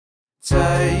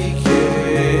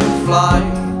taking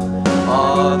flight.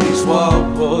 All these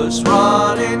whirlpools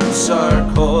running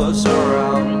circles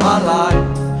around my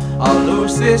life. I'll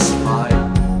lose this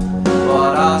fight,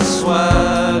 but I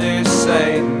swear this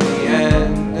ain't the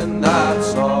end, and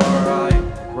that's alright.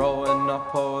 Growing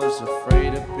up I was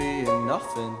afraid of being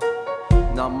nothing.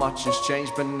 Not much has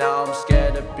changed, but now I'm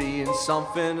scared of being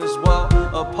something as well.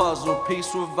 A puzzle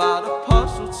piece without a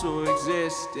puzzle to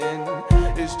exist in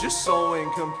is just so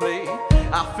incomplete.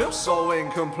 I feel so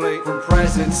incomplete. From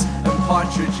presents and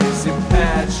partridges in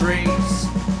pear trees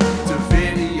to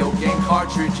video game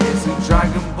cartridges and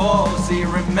Dragon Ball Z.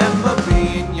 Remember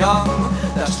being young?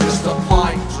 That's just a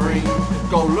pipe dream.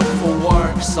 Go look for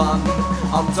work, son.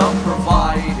 I'm done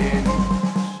providing.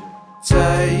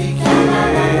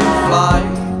 Taking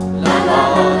flight.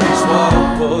 All these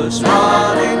whirlpools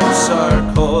running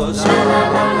circles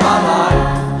around my life.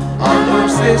 I'll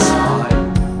lose this fight,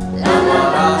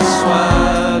 but I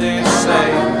swear this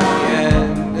ain't the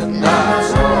end, and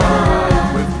that's alright.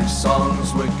 With these songs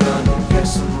we're gonna get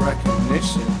some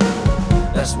recognition.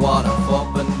 That's what I thought,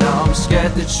 but now I'm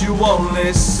scared that you won't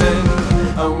listen.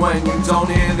 And when you don't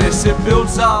hear this, it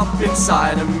builds up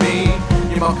inside of me.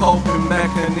 You're my coping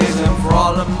mechanism for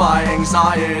all of my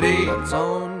anxiety. I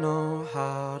don't know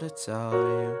how to tell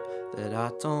you that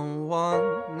I don't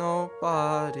want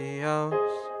nobody else.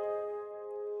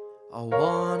 I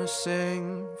wanna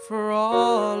sing for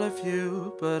all of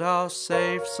you, but I'll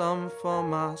save some for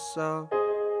myself.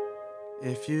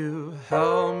 If you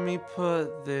help me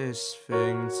put this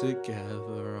thing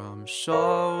together, I'm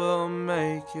sure we'll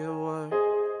make it work.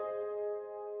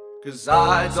 'Cause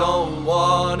I don't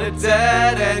want a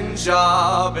dead-end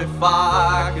job if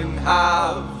I can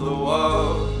have the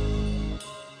world.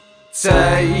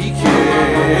 Taking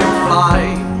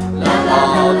flight,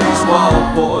 all these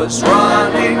whirlpools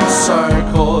running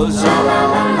circles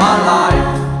around my life.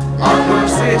 I'll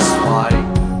lose this fight,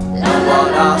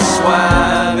 but I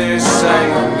swear this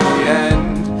ain't the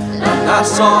end, and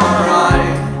that's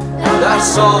alright,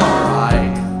 that's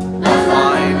alright. I'll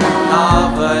find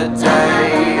another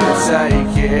day to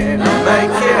take it and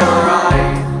make it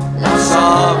right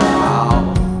somehow.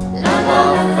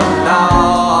 But for now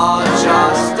I'll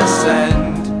just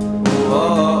ascend.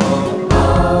 Whoa.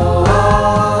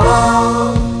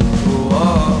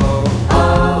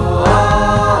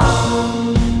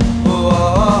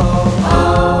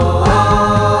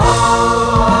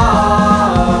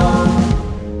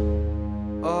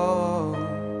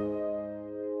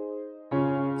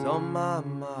 Don't mind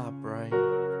my brain,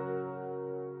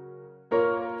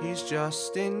 he's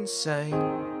just insane.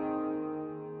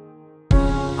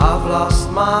 I've lost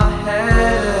my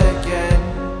head again,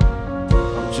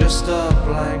 I'm just a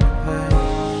blank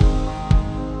page.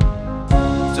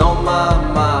 Don't mind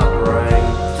my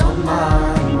brain, don't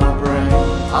mind my brain.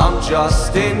 I'm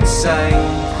just insane,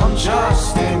 I'm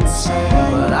just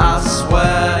insane. But I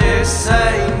swear this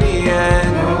ain't